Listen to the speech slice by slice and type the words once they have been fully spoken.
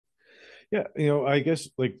Yeah, I guess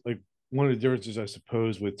like one of the differences I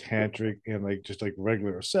suppose with tantric and like just like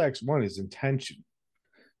regular sex, one is intention.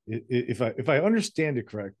 If I understand it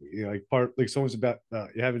correctly, like part like someone's about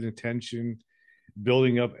you have an intention,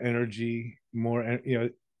 building up energy more,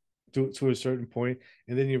 to a certain point,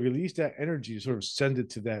 and then you release that energy to sort of send it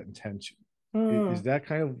to that intention. Is Hmm. that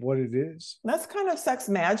kind of what it is? That's kind of sex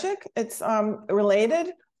magic. It's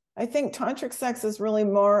related. I think tantric sex is really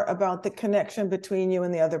more about the connection between you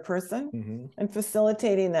and the other person Mm-hmm. and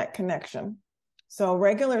facilitating that connection. So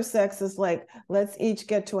regular sex is like, let's each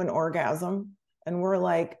get to an orgasm. And we're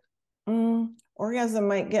like, orgasm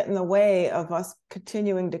might get in the way of us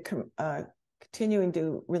continuing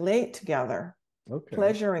to relate together, Okay.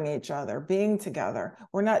 pleasuring each other, being together.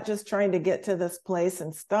 We're not just trying to get to this place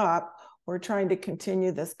and stop. We're trying to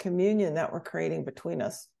continue this communion that we're creating between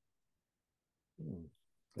us. Hmm.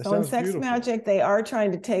 That So in sounds sex beautiful. magic, they are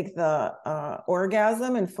trying to take the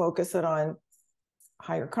orgasm and focus it on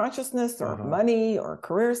higher consciousness or Uh-huh. money or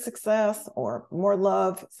career success or more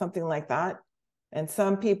love, something like that. And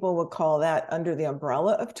some people would call that under the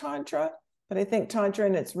umbrella of Tantra. But I think Tantra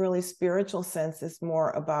in its really spiritual sense is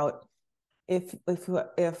more about if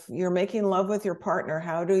you're making love with your partner,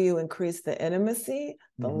 how do you increase the intimacy,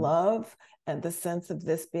 the Hmm. love, and the sense of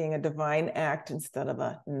this being a divine act instead of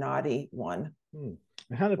a naughty one, Hmm.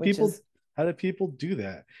 And how do which people is, how do people do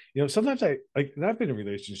that? Sometimes I like, and I've been in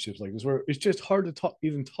relationships like this where it's just hard to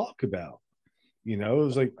talk about.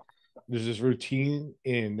 It's like there's this routine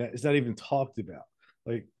and that it's not even talked about.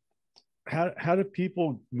 Like how do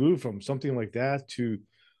people move from something like that to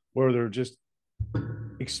where they're just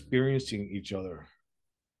experiencing each other?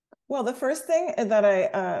 well, the first thing that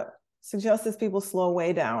I suggest is people slow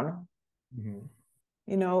way down. Mhm.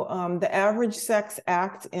 The average sex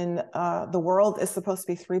act in the world is supposed to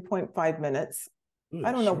be 3.5 minutes. I Ooh,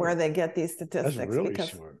 don't know where short. they get these That's statistics really because,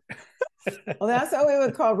 short. well, that's what we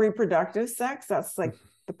would call reproductive sex. That's like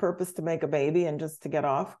the purpose to make a baby and just to get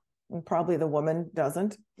off. And probably the woman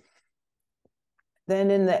doesn't. Then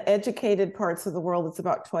in the educated parts of the world, it's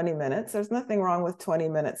about 20 minutes. There's nothing wrong with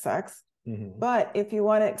 20-minute sex. Mhm. But if you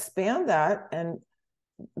want to expand that and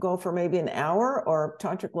go for maybe an hour, or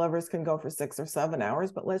tantric lovers can go for 6 or 7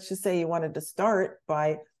 hours, but let's just say you wanted to start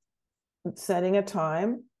by setting a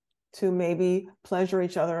time to maybe pleasure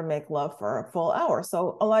each other and make love for a full hour.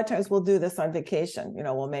 So a lot of times we'll do this on vacation,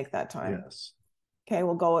 we'll make that time. Yes. Okay,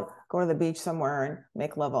 we'll go to the beach somewhere and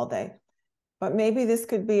make love all day. But maybe this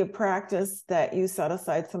could be a practice that you set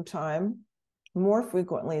aside some time more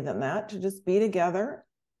frequently than that to just be together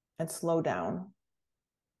and slow down.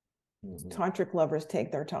 Mhm. Tantric lovers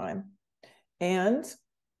take their time. And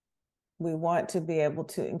we want to be able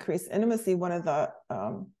to increase intimacy. One of the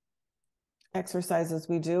exercises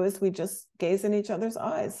we do is we just gaze in each other's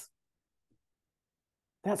eyes.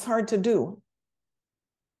 That's hard to do.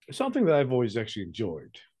 Something that I've always actually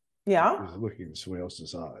enjoyed Yeah. is looking in someone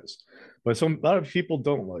else's eyes, but a lot of people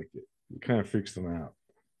don't like it. It kind of freaks them out.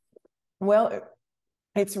 Well,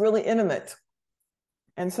 it's really intimate.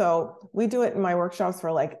 And so we do it in my workshops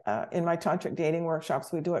for like in my tantric dating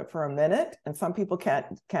workshops, we do it for a minute, and some people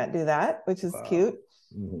can't do that, which is Wow. cute.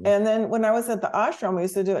 Mhm. And then when I was at the ashram, we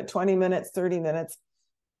used to do it 20 minutes, 30 minutes,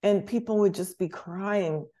 and people would just be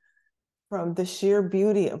crying from the sheer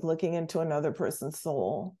beauty of looking into another person's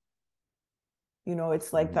soul.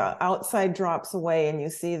 It's like Mhm. the outside drops away and you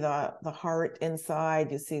see the heart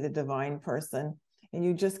inside, you see the divine person, and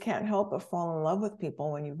you just can't help but fall in love with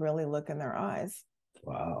people when you really look in their eyes.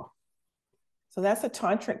 Wow. So that's a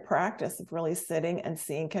tantric practice of really sitting and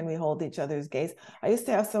seeing, can we hold each other's gaze? I used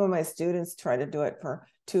to have some of my students try to do it for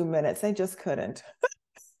 2 minutes. They just couldn't.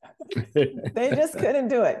 They just couldn't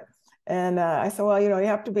do it. And I said, well, you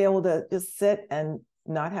have to be able to just sit and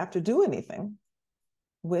not have to do anything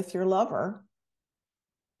with your lover.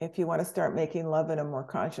 If you want to start making love in a more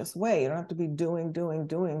conscious way, you don't have to be doing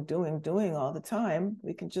all the time.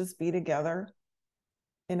 We can just be together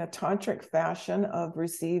in a tantric fashion of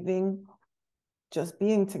receiving, just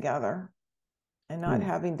being together and not Hmm.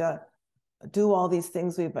 having to do all these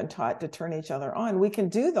things we've been taught to turn each other on. We can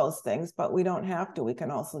do those things, but we don't have to. We can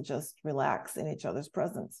also just relax in each other's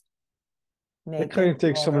presence, That kind naked, of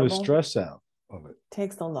takes some of the vulnerable. stress out of it.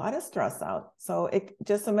 Takes a lot of stress out. So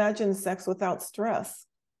just imagine sex without stress.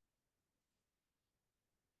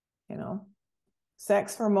 You know,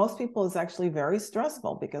 sex for most people is actually very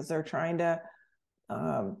stressful because they're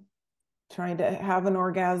um, trying to have an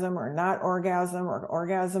orgasm or not orgasm, or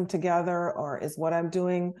orgasm together, or is what I'm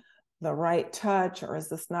doing the right touch, or is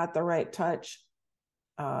this not the right touch?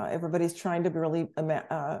 Everybody's trying to really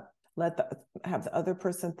have the other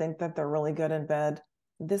person think that they're really good in bed.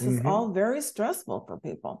 This is Hmm. all very stressful for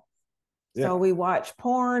people. Yeah. So we watch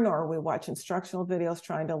porn or we watch instructional videos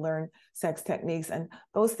trying to learn sex techniques, and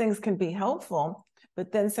those things can be helpful,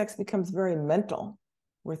 but then sex becomes very mental.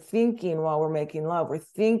 We're thinking while we're making love. We're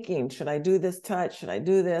thinking, should I do this touch? Should I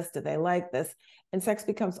do this? Do they like this? And sex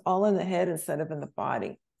becomes all in the head instead of in the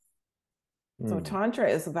body. So Tantra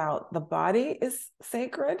is about the body is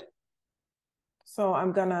sacred. So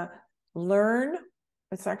I'm going to learn.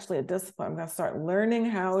 It's actually a discipline. I'm going to start learning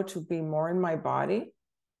how to be more in my body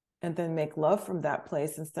and then make love from that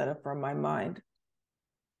place instead of from my mind.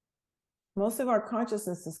 Most of our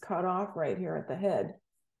consciousness is cut off right here at the head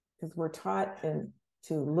because we're taught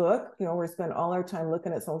to look, we spend all our time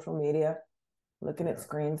looking at social media, looking at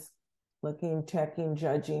screens, looking, checking,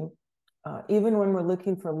 judging. Even when we're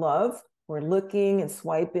looking for love, we're looking and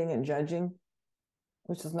swiping and judging,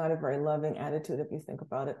 which is not a very loving attitude if you think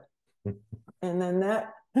about it. And then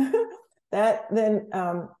that then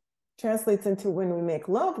translates into when we make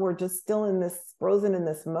love, we're just still frozen in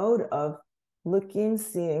this mode of looking,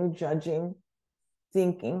 seeing, judging,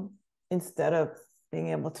 thinking, instead of being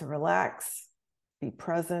able to relax, be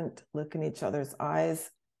present, look in each other's eyes,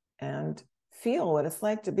 and feel what it's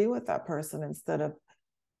like to be with that person instead of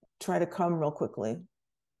try to come real quickly.